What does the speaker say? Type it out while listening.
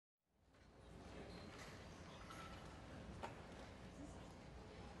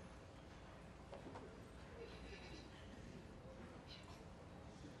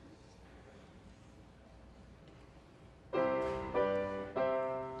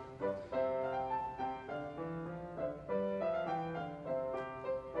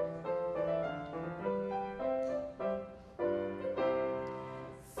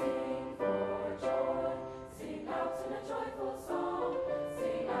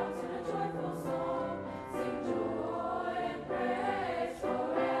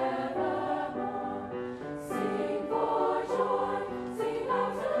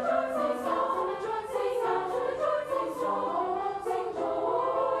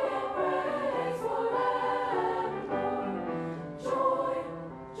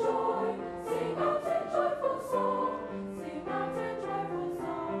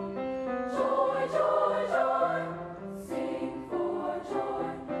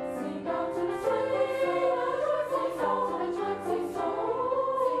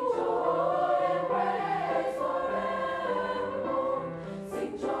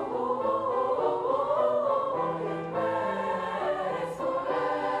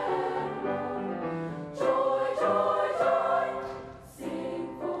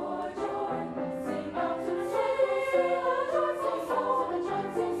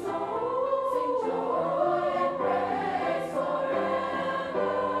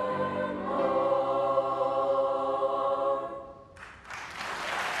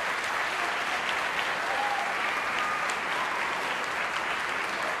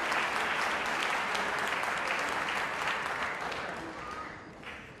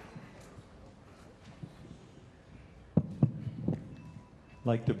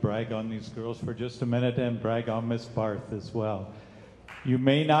like to brag on these girls for just a minute and brag on Miss Barth as well. You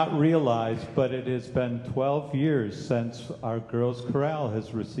may not realize, but it has been 12 years since our girls' chorale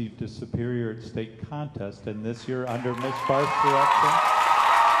has received a Superior at State contest, and this year, under Miss Barth's direction,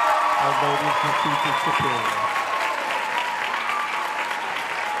 our ladies received a Superior.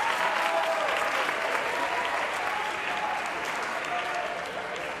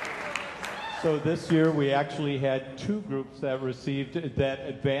 So this year we actually had two groups that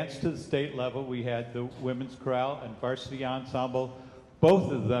advanced to the state level. We had the women's chorale and varsity ensemble.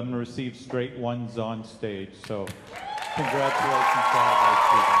 Both of them received straight ones on stage. So congratulations to all our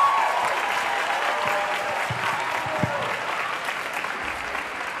students.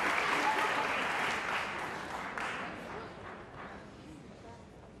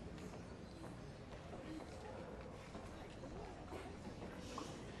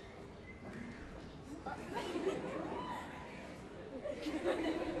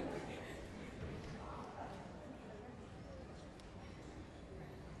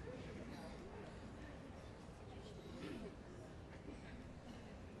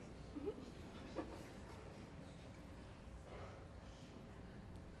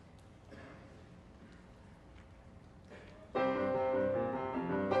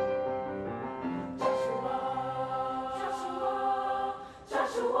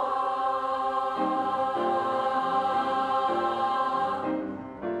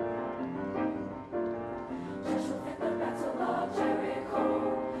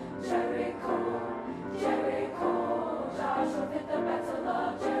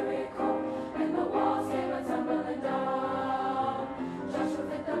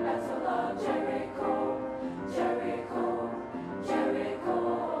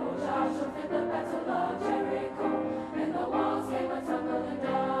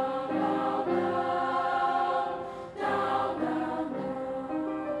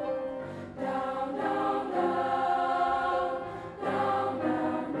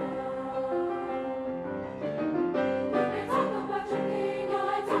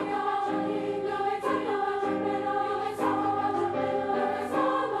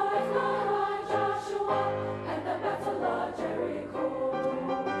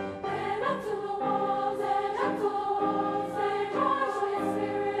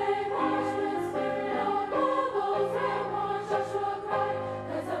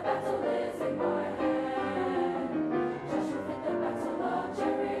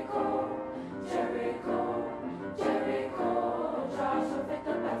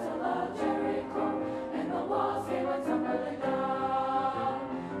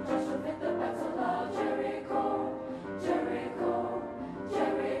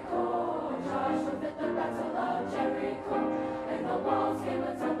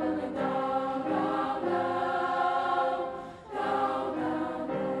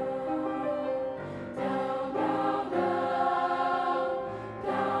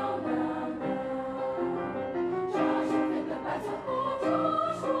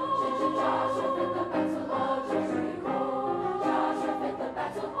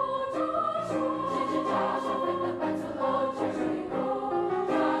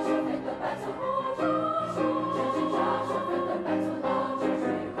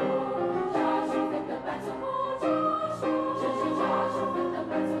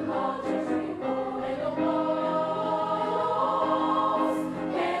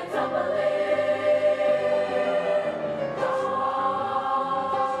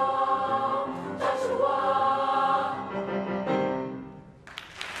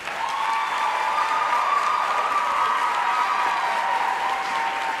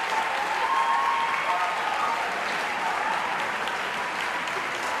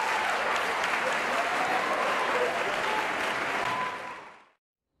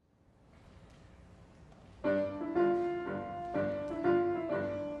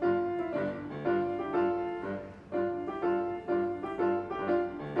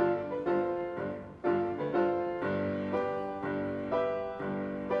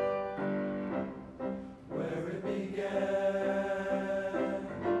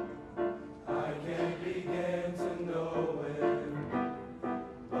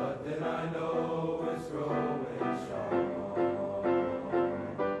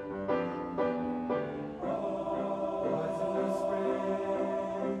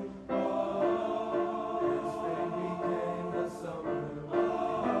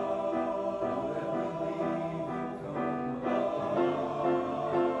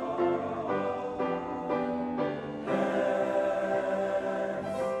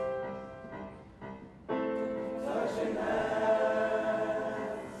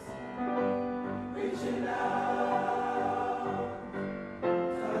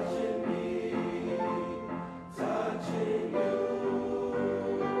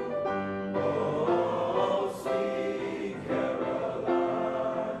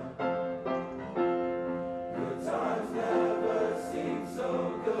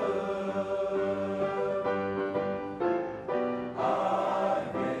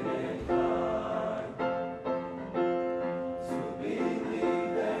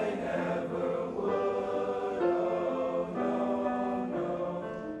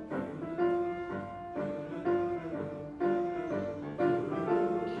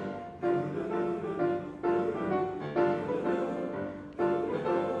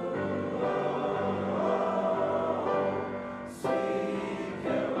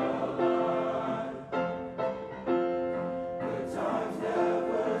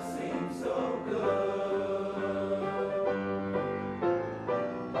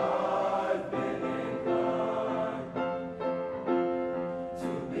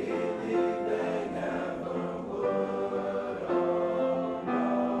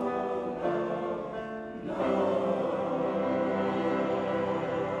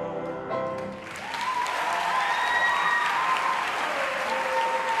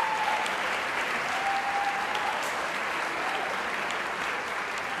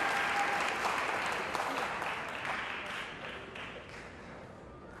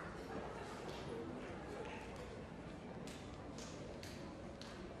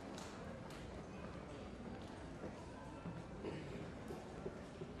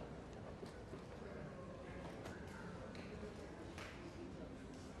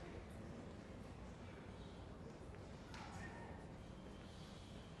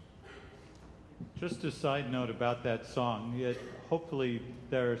 Just a side note about that song. Hopefully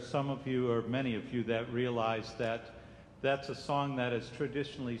there are some of you or many of you that realize that that's a song that is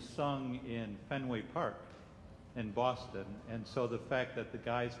traditionally sung in Fenway Park in Boston. And so the fact that the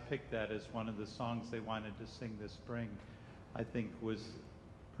guys picked that as one of the songs they wanted to sing this spring, I think was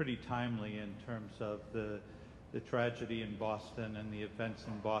pretty timely in terms of the tragedy in Boston and the events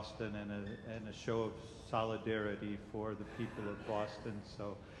in Boston, and a show of solidarity for the people of Boston.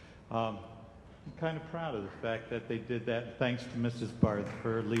 So I'm kind of proud of the fact that they did that. Thanks to Mrs. Barth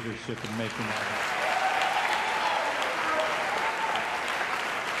for her leadership in making that happen.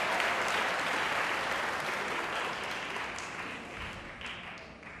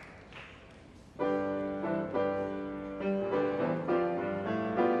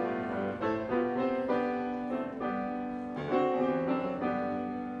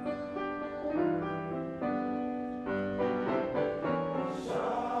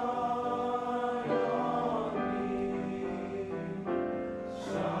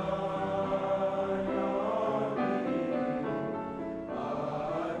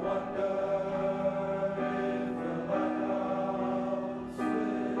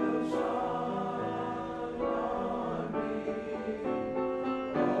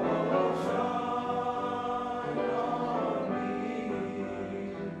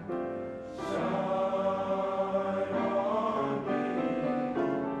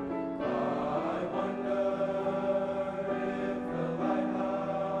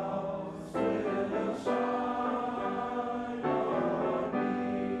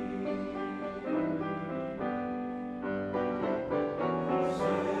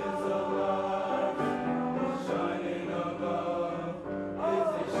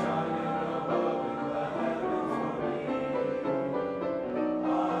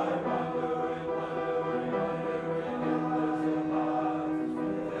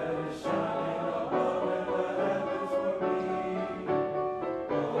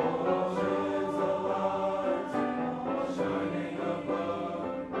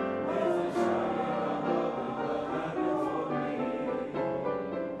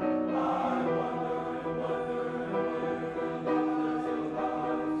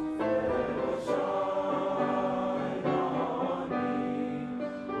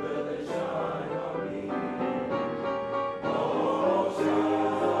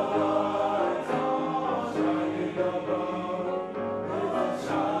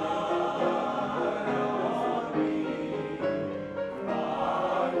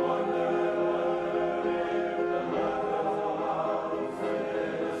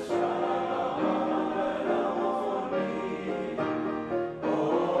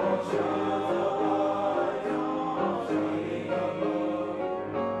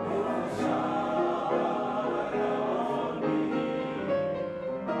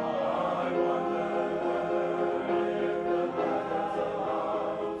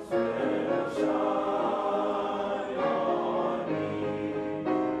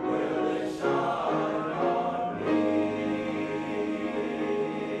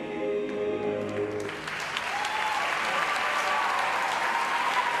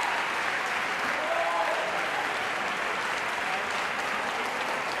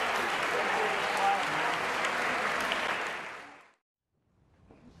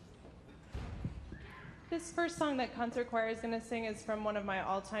 This first song that concert choir is going to sing is from one of my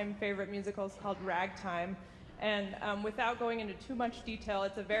all-time favorite musicals called Ragtime. And without going into too much detail,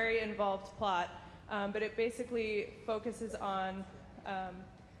 it's a very involved plot, but it basically focuses on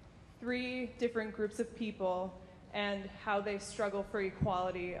 3 different groups of people and how they struggle for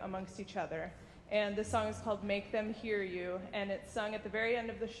equality amongst each other. And the song is called Make Them Hear You, and it's sung at the very end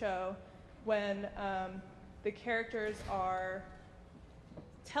of the show when the characters are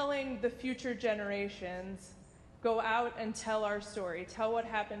telling the future generations, go out and tell our story, tell what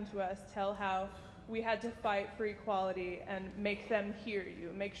happened to us, tell how we had to fight for equality, and make them hear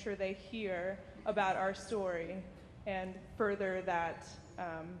you, make sure they hear about our story and further that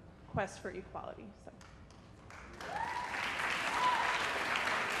quest for equality. So.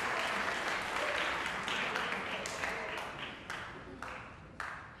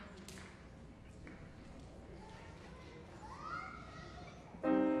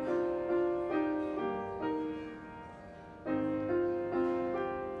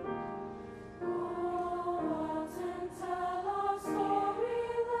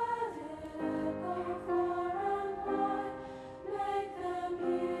 Make them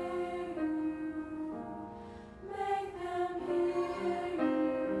hear you.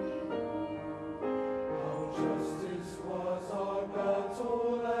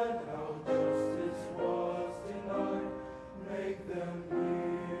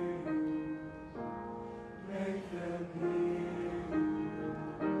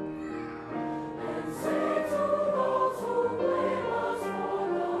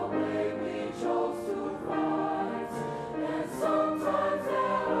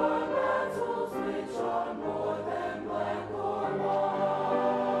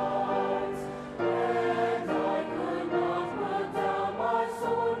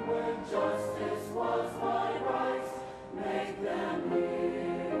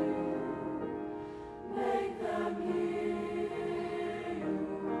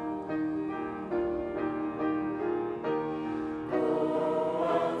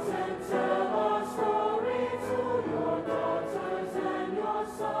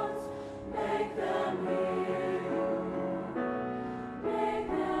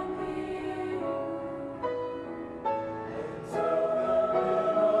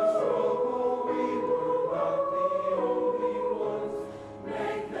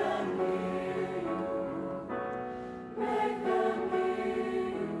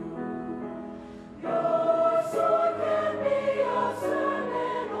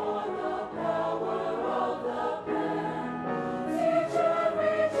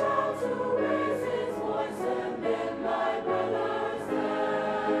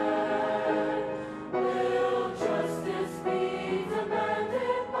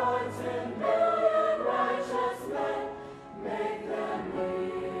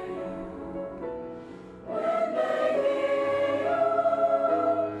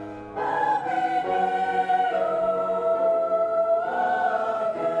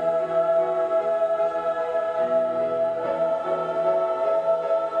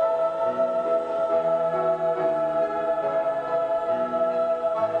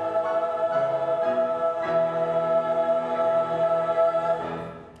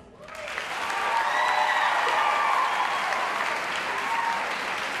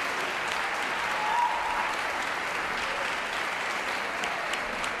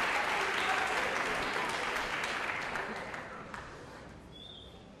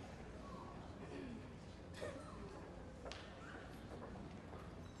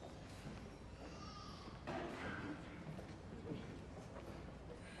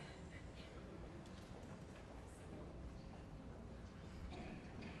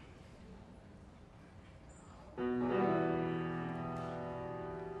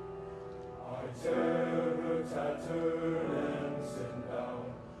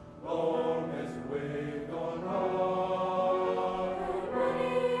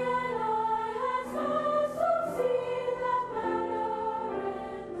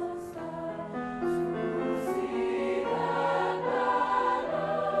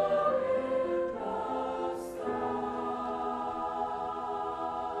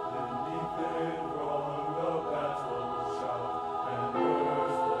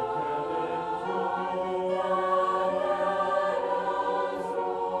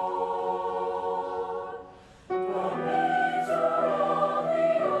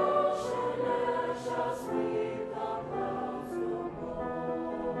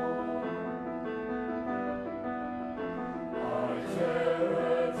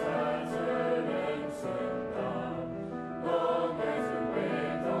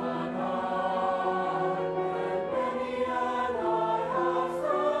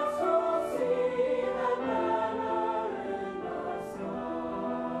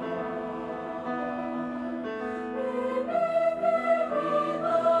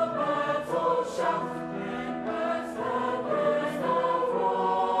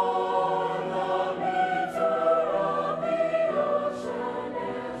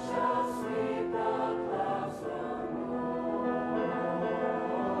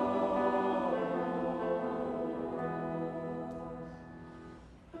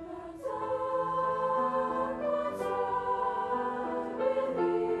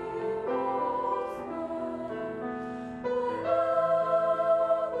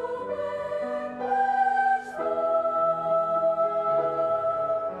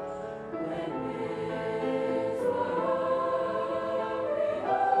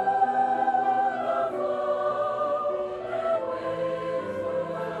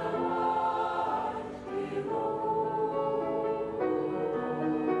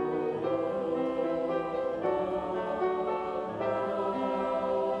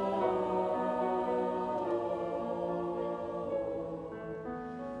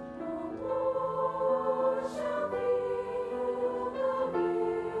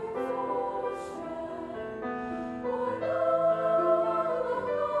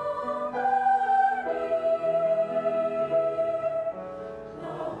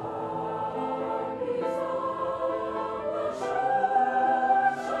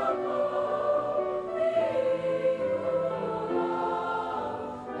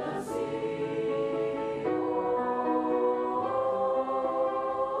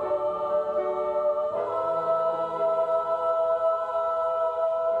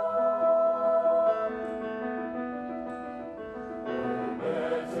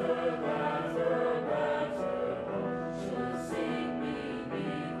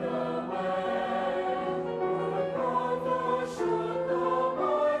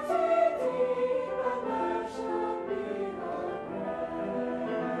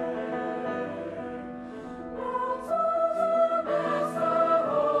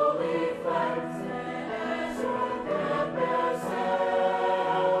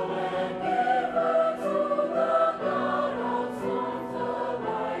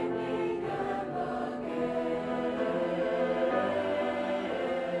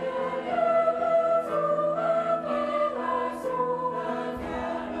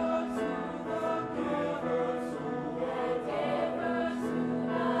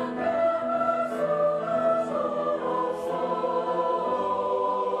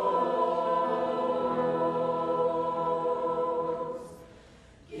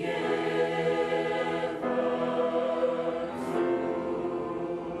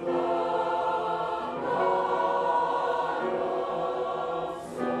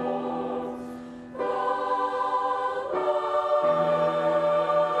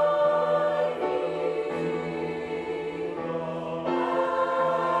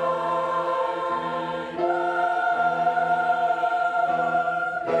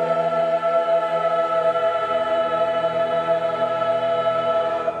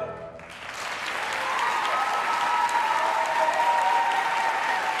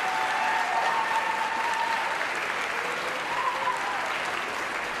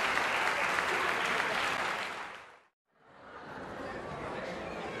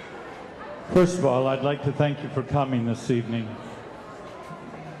 First of all, I'd like to thank you for coming this evening.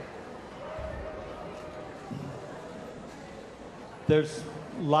 There's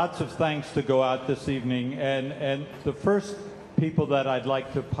lots of thanks to go out this evening, and the first people that I'd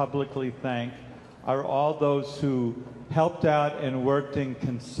like to publicly thank are all those who helped out and worked in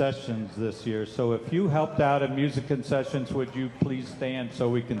concessions this year. So if you helped out in music concessions, would you please stand so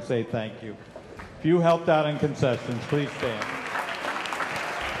we can say thank you? If you helped out in concessions, please stand.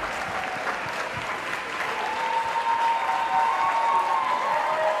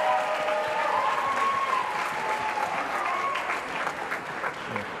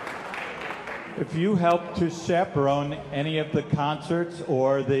 If you help to chaperone any of the concerts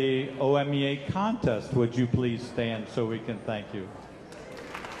or the OMEA contest, would you please stand so we can thank you?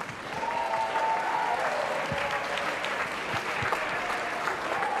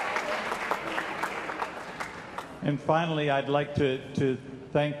 And finally, I'd like to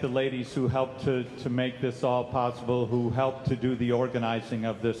thank the ladies who helped to make this all possible, who helped to do the organizing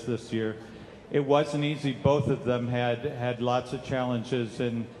of this year. It wasn't easy. Both of them had lots of challenges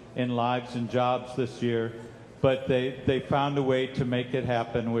in lives and jobs this year, but they found a way to make it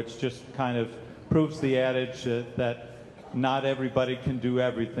happen, which just kind of proves the adage that not everybody can do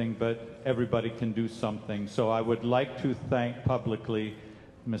everything, but everybody can do something. So I would like to thank publicly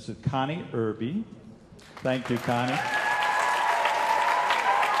Mrs. Connie Irby. Thank you, Connie.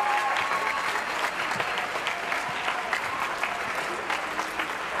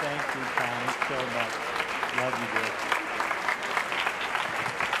 Thank you, Connie, so much. Love you, dear.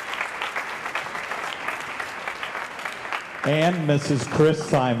 And Mrs. Chris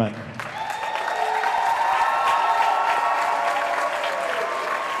Simon.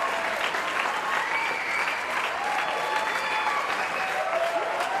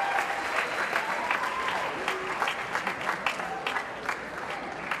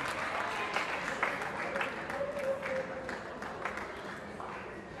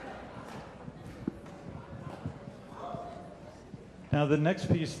 Now, the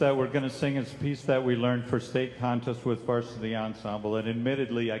next piece that we're going to sing is a piece that we learned for state contest with Varsity Ensemble, and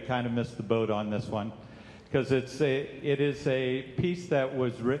admittedly, I kind of missed the boat on this one, because it is a piece that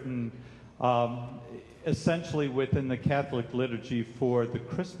was written essentially within the Catholic liturgy for the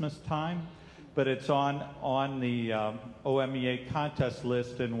Christmas time, but it's on the OMEA contest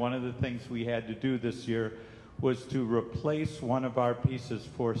list, and one of the things we had to do this year was to replace one of our pieces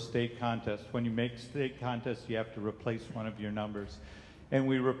for state contest. When you make state contest, you have to replace one of your numbers. And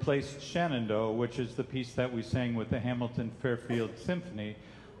we replaced Shenandoah, which is the piece that we sang with the Hamilton Fairfield Symphony,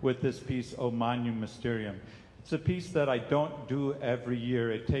 with this piece, O Magnum Mysterium. It's a piece that I don't do every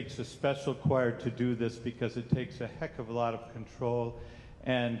year. It takes a special choir to do this because it takes a heck of a lot of control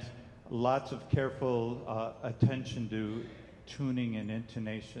and lots of careful attention to tuning and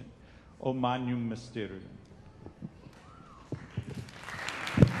intonation. O Magnum Mysterium.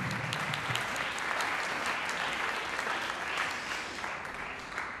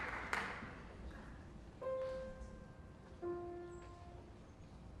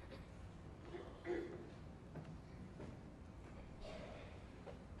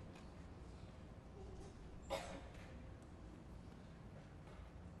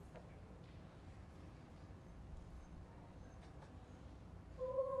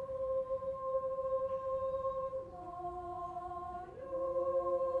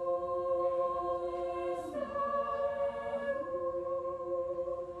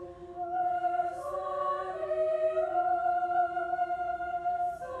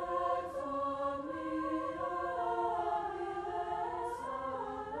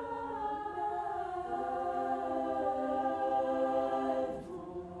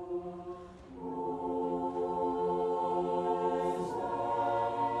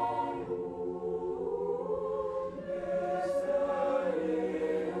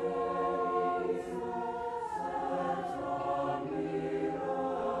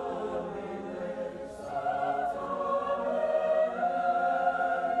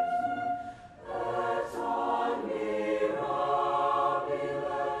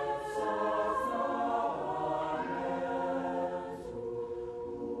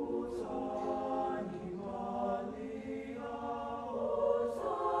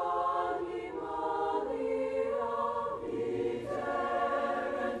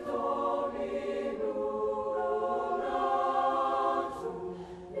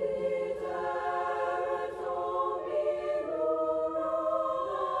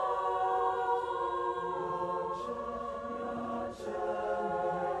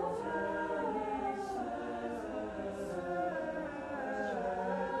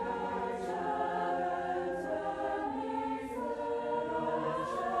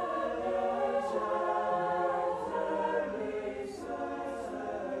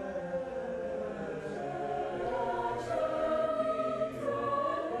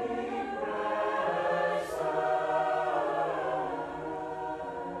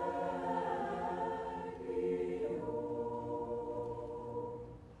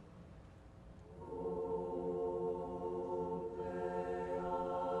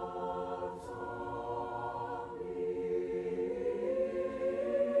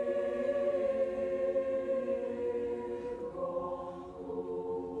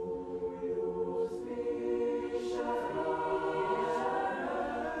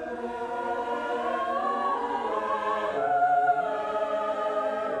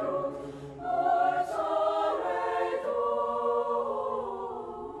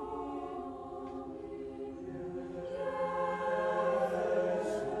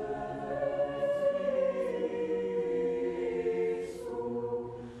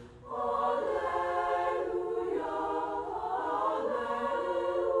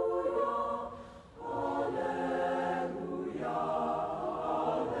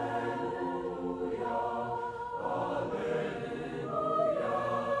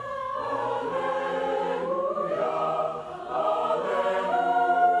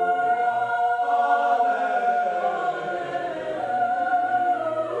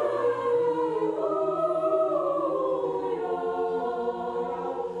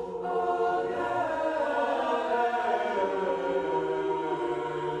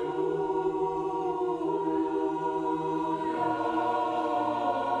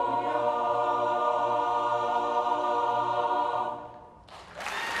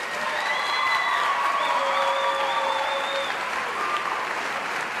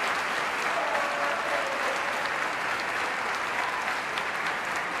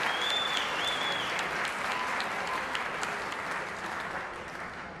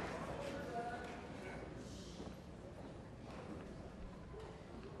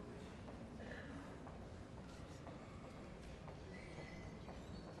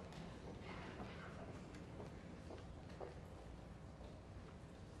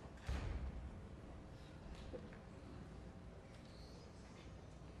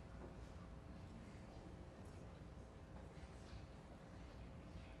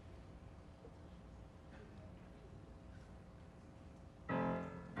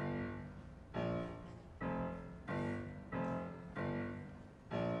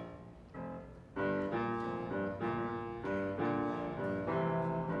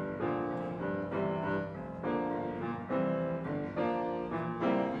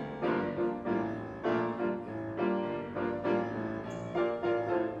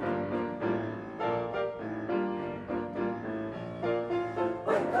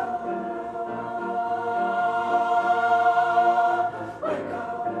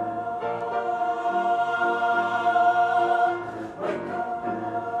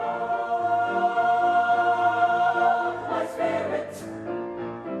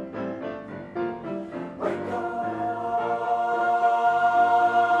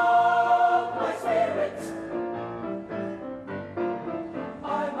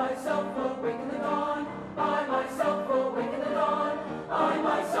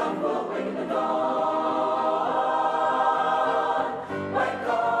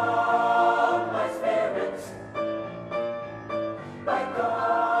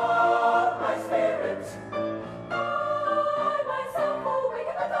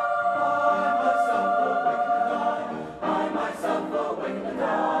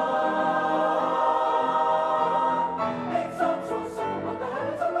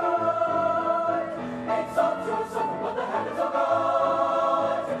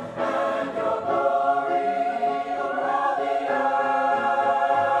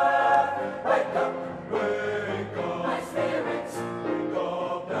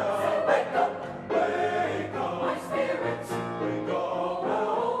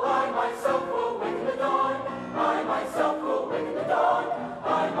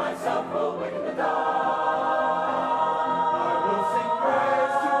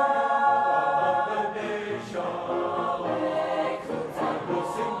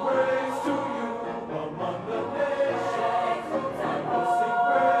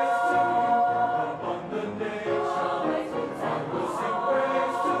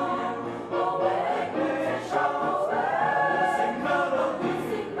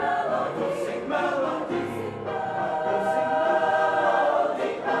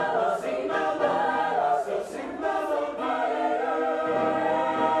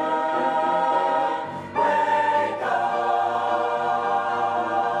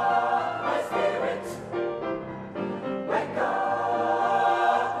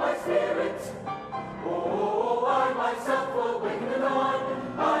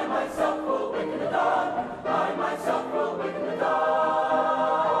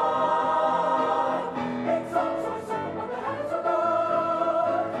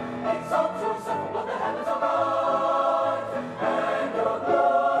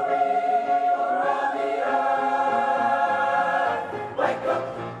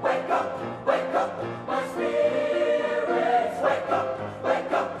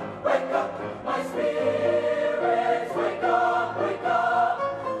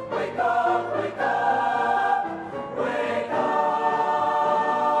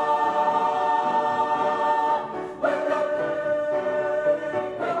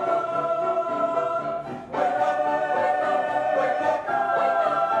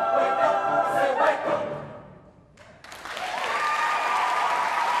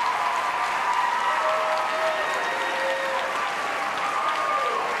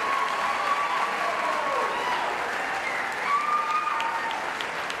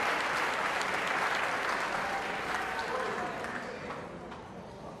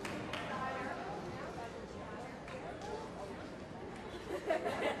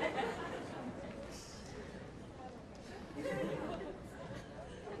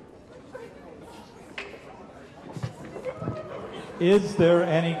 Is there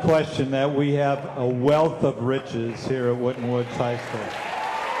any question that we have a wealth of riches here at Winton Woods High School?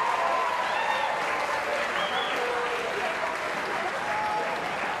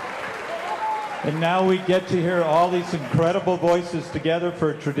 And now we get to hear all these incredible voices together for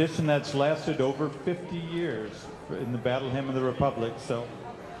a tradition that's lasted over 50 years in the Battle Hymn of the Republic. So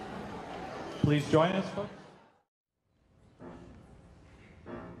please join us, folks.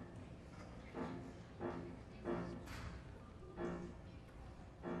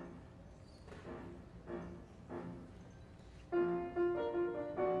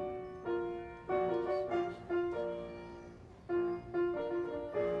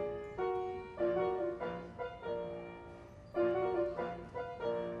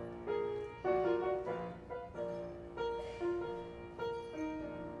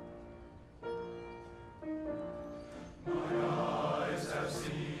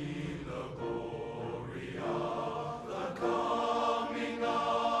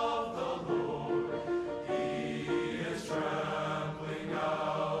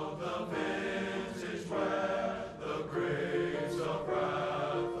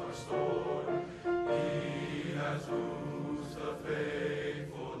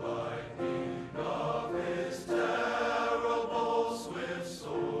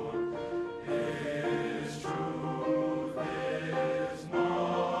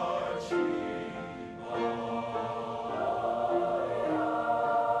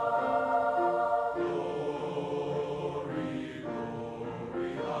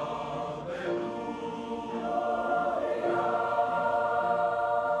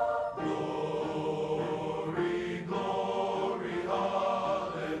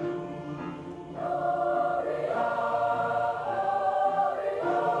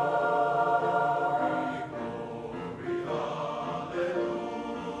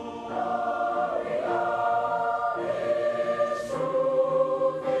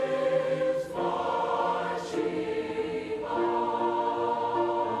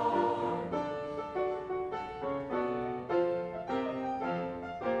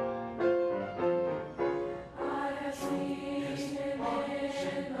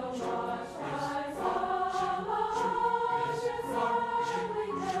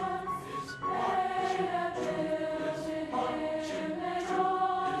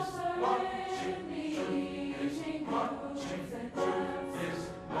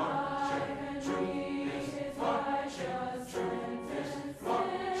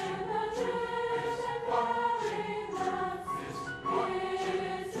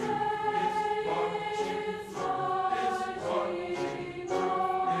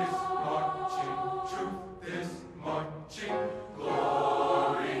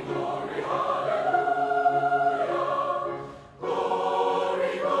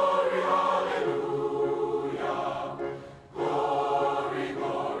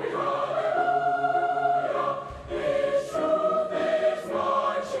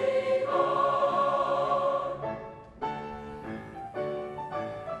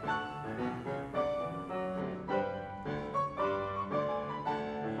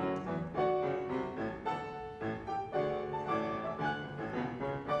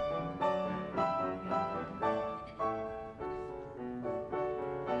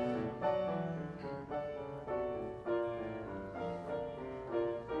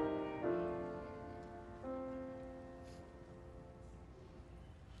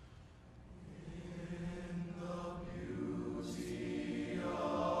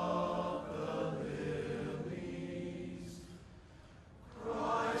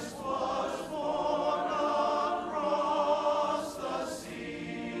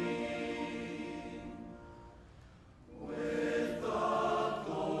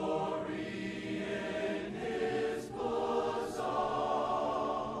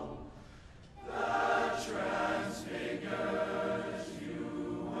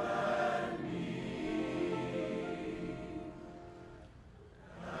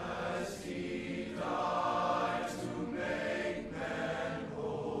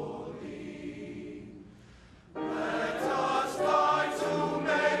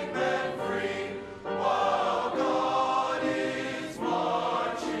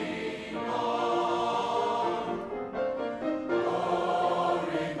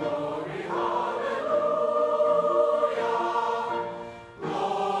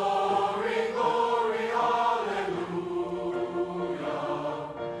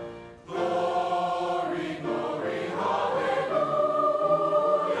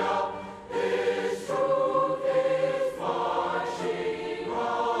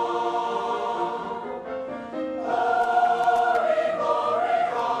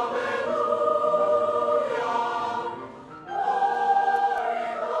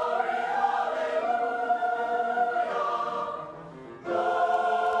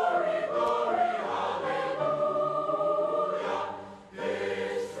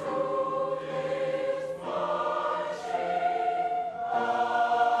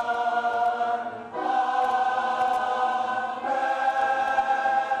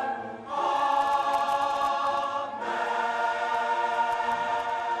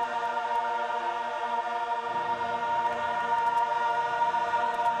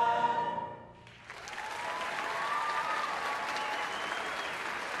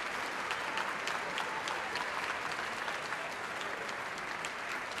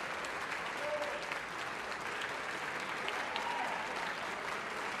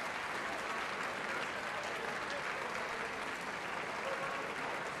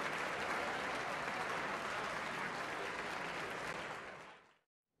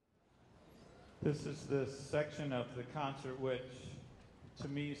 This is the section of the concert which, to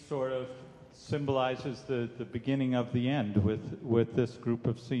me, sort of symbolizes the beginning of the end with this group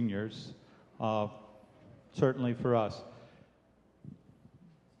of seniors, certainly for us.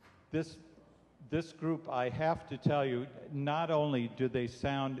 This group, I have to tell you, not only do they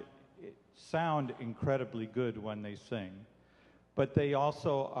sound incredibly good when they sing, but they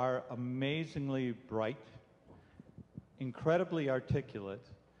also are amazingly bright, incredibly articulate,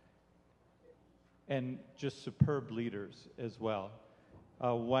 and just superb leaders as well.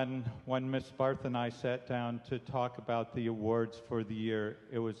 When Miss Barth and I sat down to talk about the awards for the year,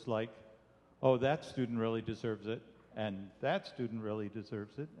 it was like, oh, that student really deserves it, and that student really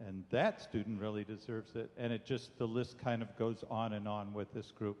deserves it, and that student really deserves it, and it just, the list kind of goes on and on with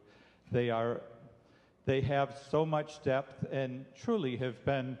this group. They have so much depth and truly have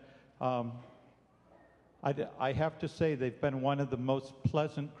been, I have to say, they've been one of the most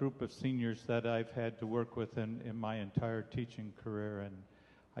pleasant group of seniors that I've had to work with in my entire teaching career, and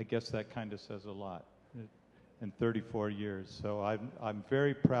I guess that kind of says a lot in 34 years. So I'm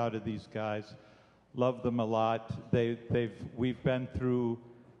very proud of these guys, love them a lot. We've been through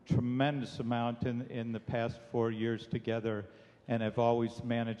tremendous amount in the past 4 years together, and have always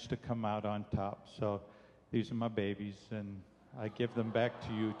managed to come out on top. So these are my babies, and I give them back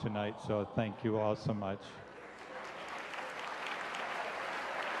to you tonight, so thank you all so much.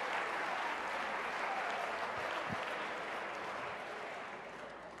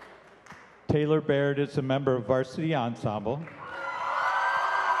 Taylor Baird is a member of Varsity Ensemble.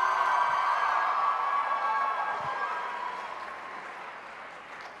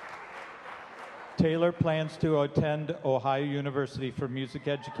 Taylor plans to attend Ohio University for music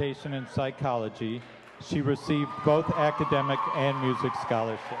education and psychology. She received both academic and music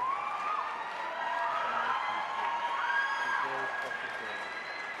scholarships.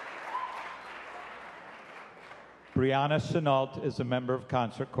 Brianna Chenault is a member of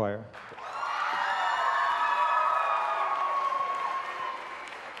concert choir.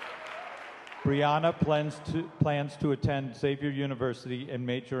 Brianna plans to attend Xavier University and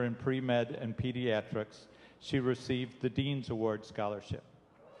major in pre-med and pediatrics. She received the Dean's Award Scholarship.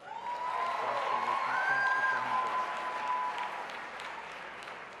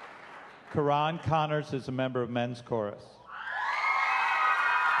 Karan Connors is a member of Men's Chorus.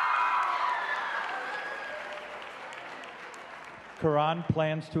 Karan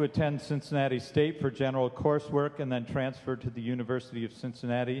plans to attend Cincinnati State for general coursework and then transfer to the University of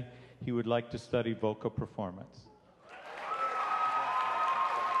Cincinnati. He would like to study vocal performance.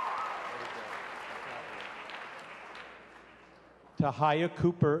 Tahaya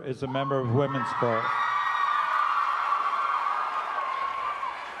Cooper is a member of Women's Chorus.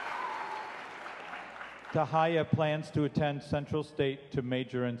 Tahaya plans to attend Central State to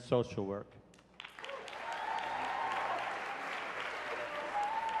major in social work.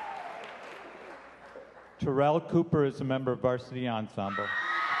 Terrell Cooper is a member of Varsity Ensemble.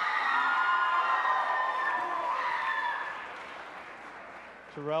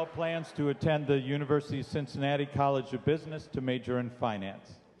 Terrell plans to attend the University of Cincinnati College of Business to major in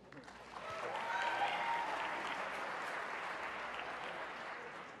finance.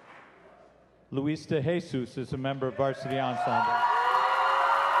 Luis De Jesus is a member of Varsity Ensemble.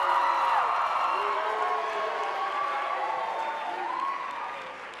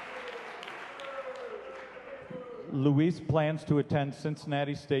 Luis plans to attend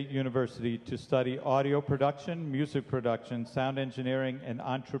Cincinnati State University to study audio production, music production, sound engineering, and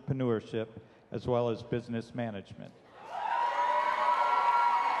entrepreneurship, as well as business management.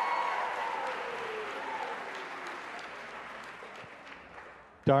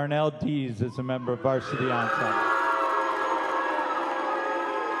 Darnell Dees is a member of Varsity Ensemble.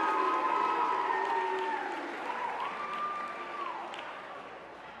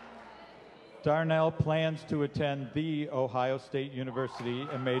 Darnell plans to attend The Ohio State University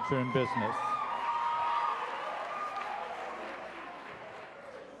and major in business.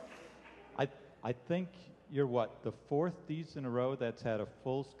 I think you're what, the fourth Dees in a row that's had a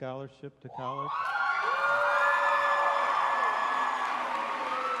full scholarship to college?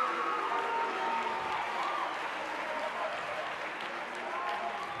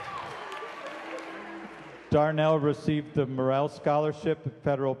 Darnell received the Morrell Scholarship, a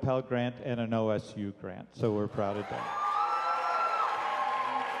federal Pell Grant, and an OSU grant, so we're proud of that.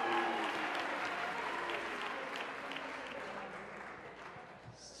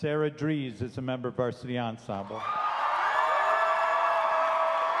 Sarah Dries is a member of Varsity Ensemble.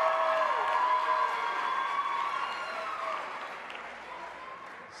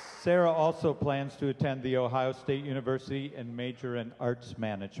 Sarah also plans to attend The Ohio State University and major in arts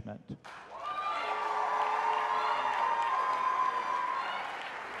management.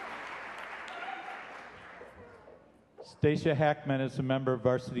 Stacia Hackman is a member of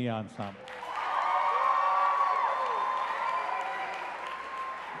Varsity Ensemble.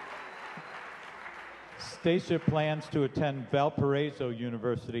 Stacia plans to attend Valparaiso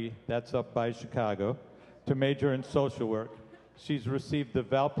University, that's up by Chicago, to major in social work. She's received the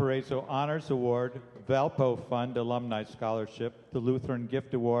Valparaiso Honors Award, Valpo Fund Alumni Scholarship, the Lutheran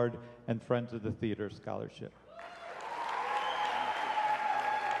Gift Award, and Friends of the Theater Scholarship.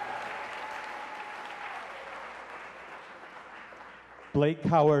 Blake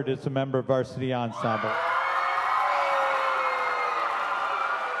Howard is a member of Varsity Ensemble.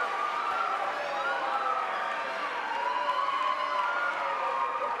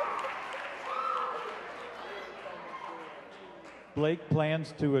 Blake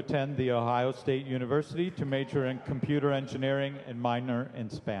plans to attend The Ohio State University to major in computer engineering and minor in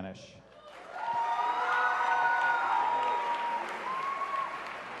Spanish.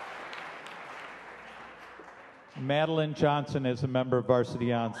 Madeline Johnson is a member of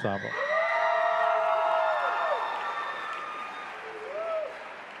Varsity Ensemble.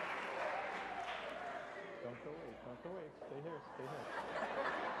 Don't go away, stay here, stay here.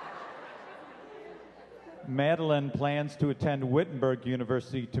 Madeline plans to attend Wittenberg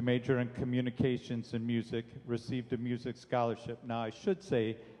University to major in communications and music, received a music scholarship. Now I should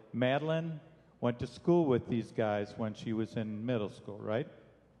say, Madeline went to school with these guys when she was in middle school, right?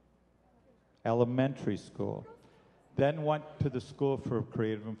 Elementary school. Then went to the School for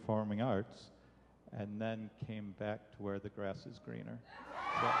Creative and Performing Arts, and then came back to where the grass is greener.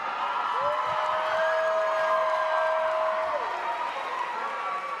 So.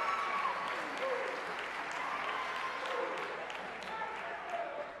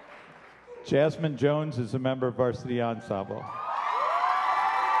 Jasmine Jones is a member of Varsity Ensemble.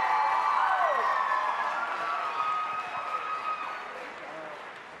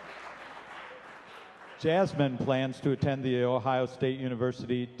 Jasmine plans to attend The Ohio State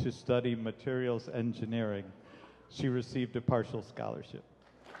University to study materials engineering. She received a partial scholarship.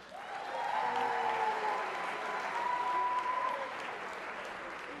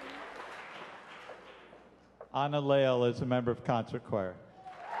 Anna Lael is a member of Concert Choir.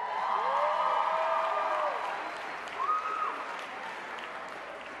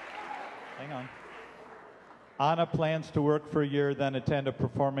 Hang on. Anna plans to work for a year, then attend a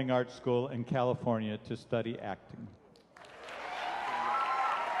performing arts school in California to study acting.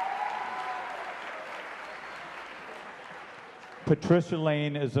 Patricia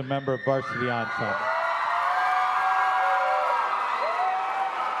Lane is a member of Varsity Ensemble.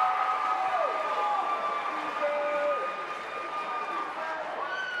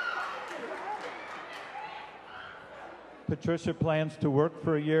 Patricia plans to work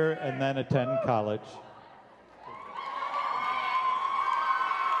for a year and then attend college.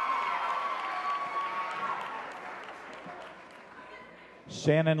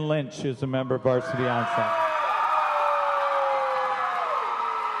 Shannon Lynch is a member of Varsity Ensemble.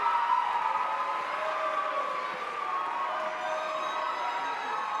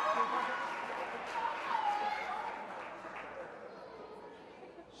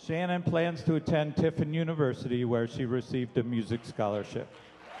 Shannon plans to attend Tiffin University, where she received a music scholarship.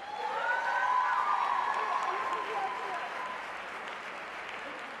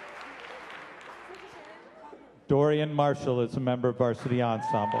 Dorian Marshall is a member of Varsity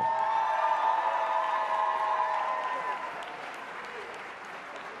Ensemble.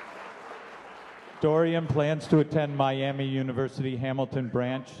 Dorian plans to attend Miami University Hamilton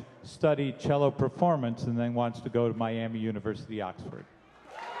branch, study cello performance, and then wants to go to Miami University, Oxford.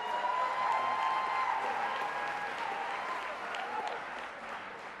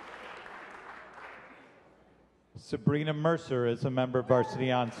 Sabrina Mercer is a member of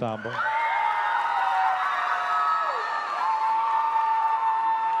Varsity Ensemble.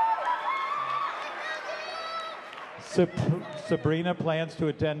 Sabrina plans to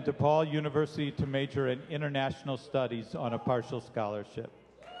attend DePaul University to major in international studies on a partial scholarship.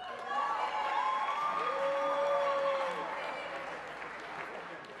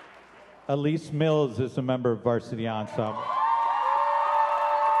 Elise Mills is a member of Varsity Ensemble.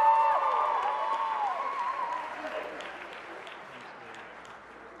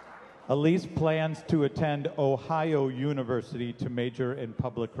 Elise plans to attend Ohio University to major in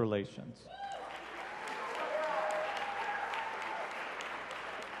public relations.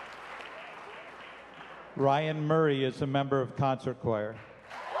 Ryan Murray is a member of Concert Choir.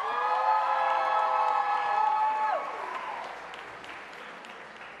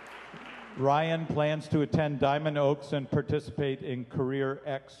 Ryan plans to attend Diamond Oaks and participate in Career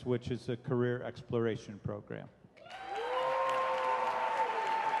X, which is a career exploration program.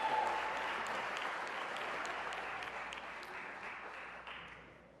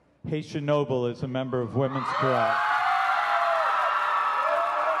 Haitian Noble is a member of Women's Chorale.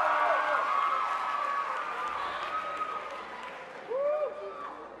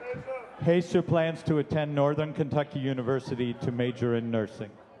 Haitian plans to attend Northern Kentucky University to major in nursing.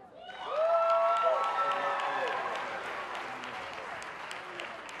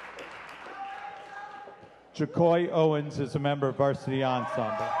 Jacoy Owens is a member of Varsity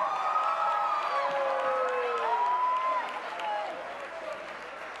Ensemble.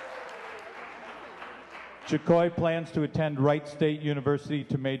 Jacoy plans to attend Wright State University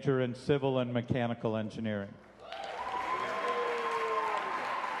to major in civil and mechanical engineering.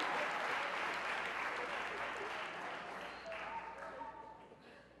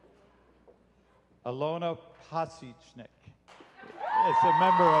 Alona Pasichnik is a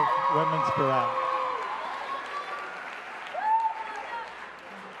member of Women's Chorale.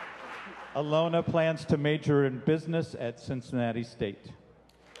 Alona plans to major in business at Cincinnati State.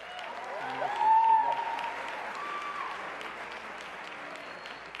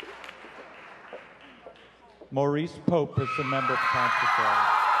 Maurice Pope is a member of concert choir.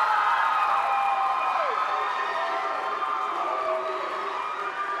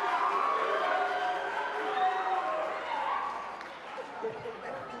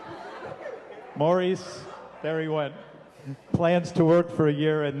 Maurice, there he went, plans to work for a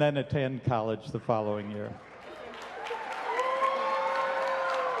year and then attend college the following year.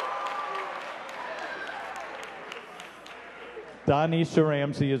 Donisha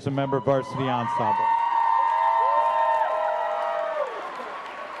Ramsey is a member of Varsity Ensemble.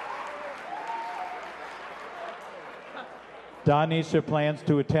 Donisha plans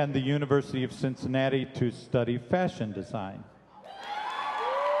to attend the University of Cincinnati to study fashion design.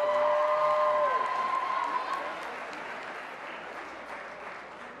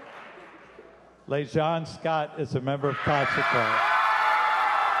 Lejean Scott is a member of concert choir.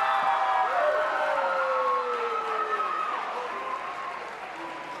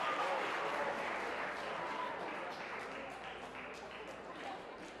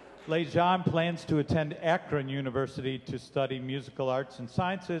 Lejean plans to attend Akron University to study musical arts and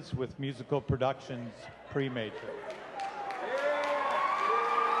sciences with musical productions pre-major.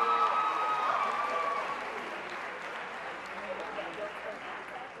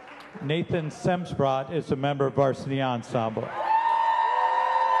 Nathan Semsbrot is a member of Varsity Ensemble.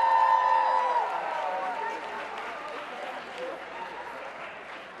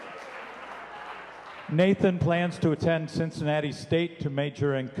 Nathan plans to attend Cincinnati State to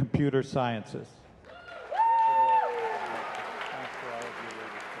major in computer sciences.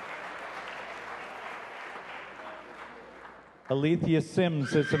 Alethea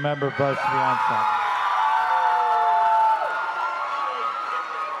Sims is a member of Varsity Ensemble.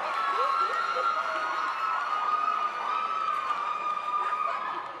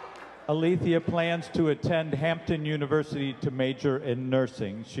 Alethea plans to attend Hampton University to major in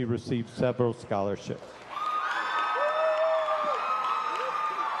nursing. She received several scholarships.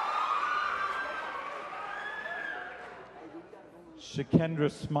 Shakendra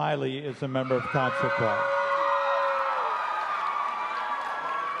Smiley is a member of concert choir.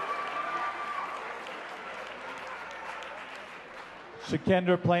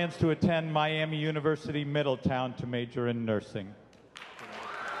 Shakendra plans to attend Miami University Middletown to major in nursing.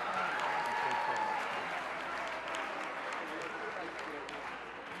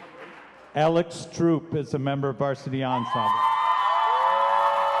 Alex Stroop is a member of Varsity Ensemble.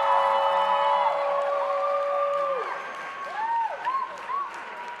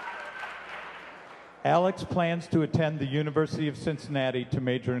 Alex plans to attend the University of Cincinnati to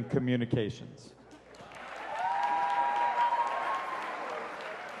major in communications.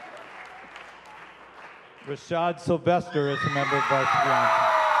 Rashad Sylvester is a member of Varsity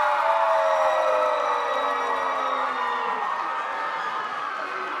Ensemble.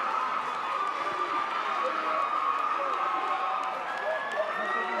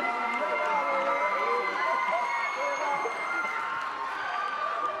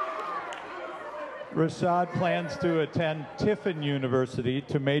 Rashad plans to attend Tiffin University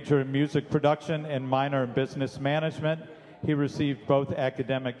to major in music production and minor in business management. He received both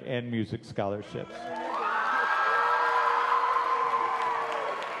academic and music scholarships.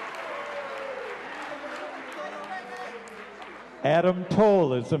 Adam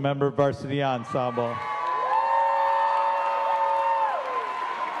Toll is a member of Varsity Ensemble.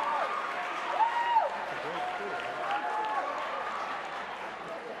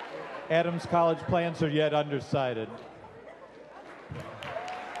 Adam's college plans are yet undecided.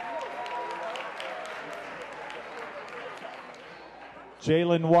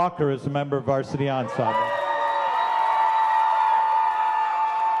 Jalen Walker is a member of Varsity Ensemble.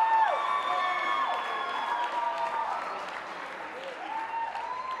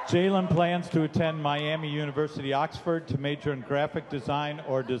 Jalen plans to attend Miami University, Oxford to major in graphic design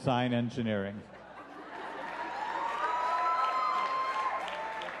or design engineering.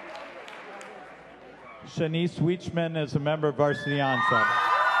 Shanice Weechman is a member of Varsity Ensemble.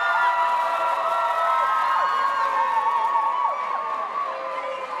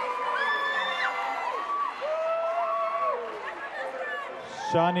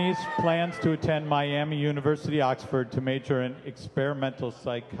 Shanice plans to attend Miami University, Oxford to major in experimental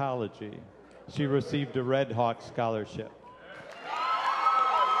psychology. She received a Red Hawk scholarship.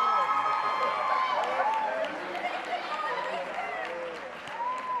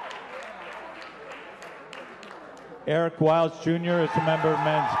 Eric Wiles Jr. is a member of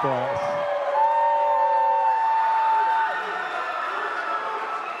men's class.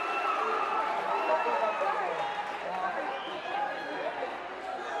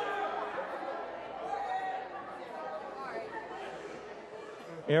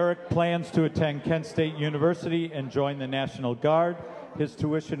 Eric plans to attend Kent State University and join the National Guard. His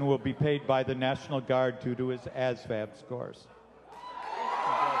tuition will be paid by the National Guard due to his ASVAB scores.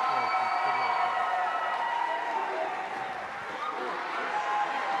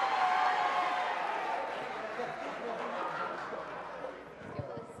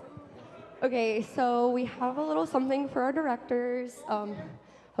 Okay, so we have a little something for our directors.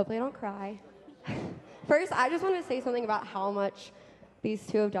 Hopefully I don't cry. First, I just want to say something about how much these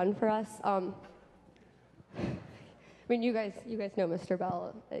two have done for us. I mean, you guys know Mr.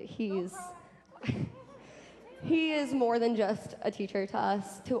 Bell. He is more than just a teacher to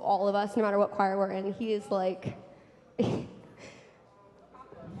us, to all of us, no matter what choir we're in. He is like, he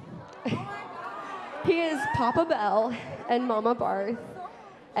is Papa Bell and Mama Barth,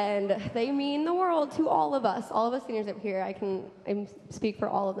 and they mean the world to all of us seniors up here. I speak for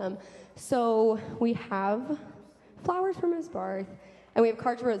all of them. So we have flowers for Ms. Barth, and we have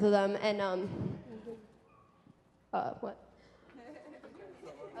cards for both of them, and what?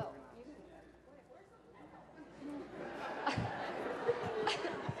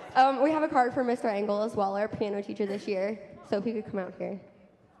 We have a card for Mr. Engel as well, our piano teacher this year. So if he could come out here.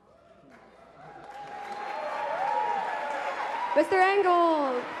 Mr.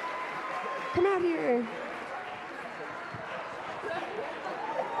 Engel, come out here.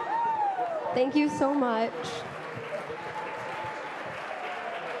 Thank you so much.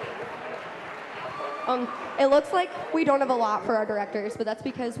 It looks like we don't have a lot for our directors, but that's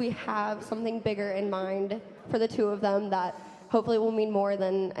because we have something bigger in mind for the two of them that hopefully will mean more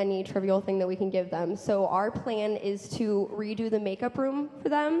than any trivial thing that we can give them. So our plan is to redo the makeup room for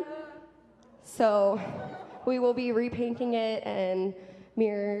them. So we will be repainting it and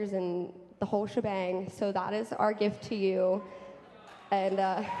mirrors and the whole shebang. So that is our gift to you. And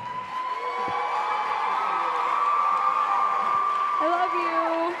I love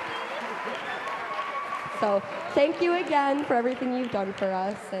you. So thank you again for everything you've done for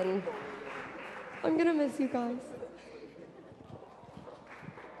us. And I'm going to miss you guys.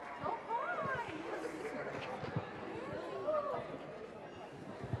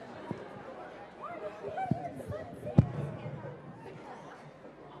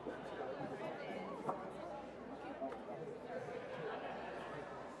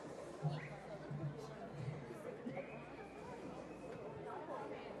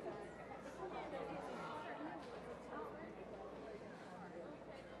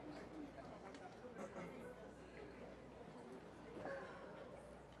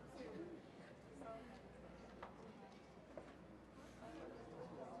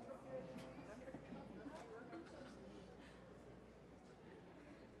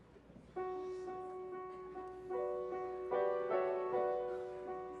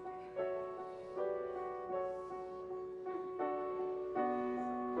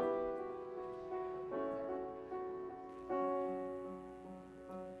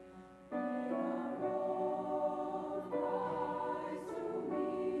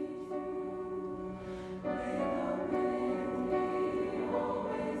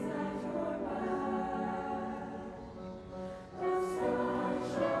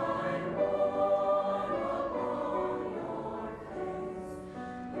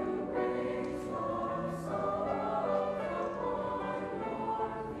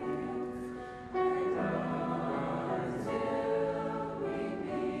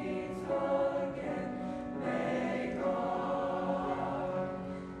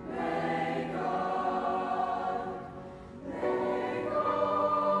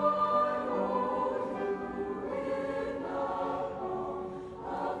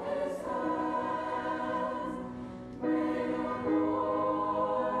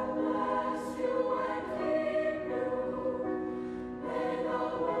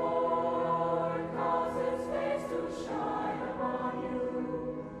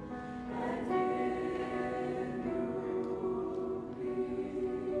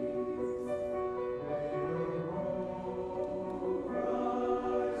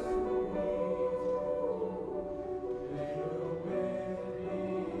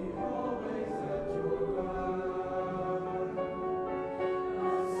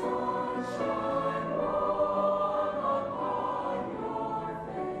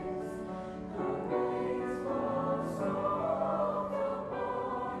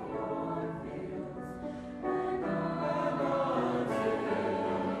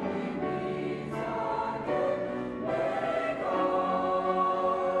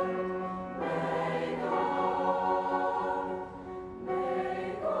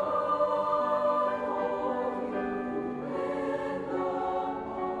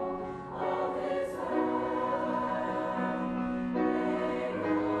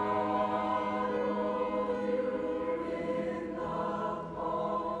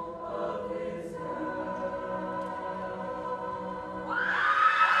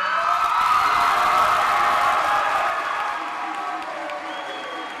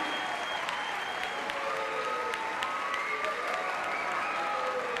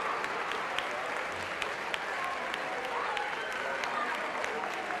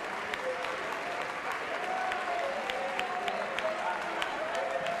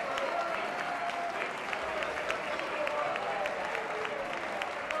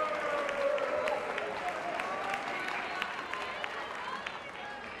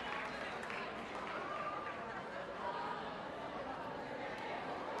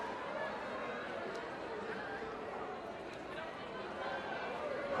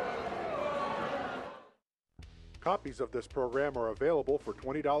 Copies of this program are available for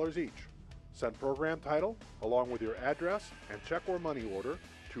 $20 each. Send program title along with your address and check or money order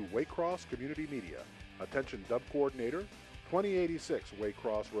to Waycross Community Media. Attention Dub Coordinator, 2086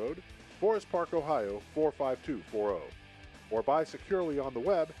 Waycross Road, Forest Park, Ohio 45240. Or buy securely on the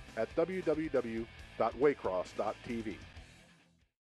web at www.waycross.tv.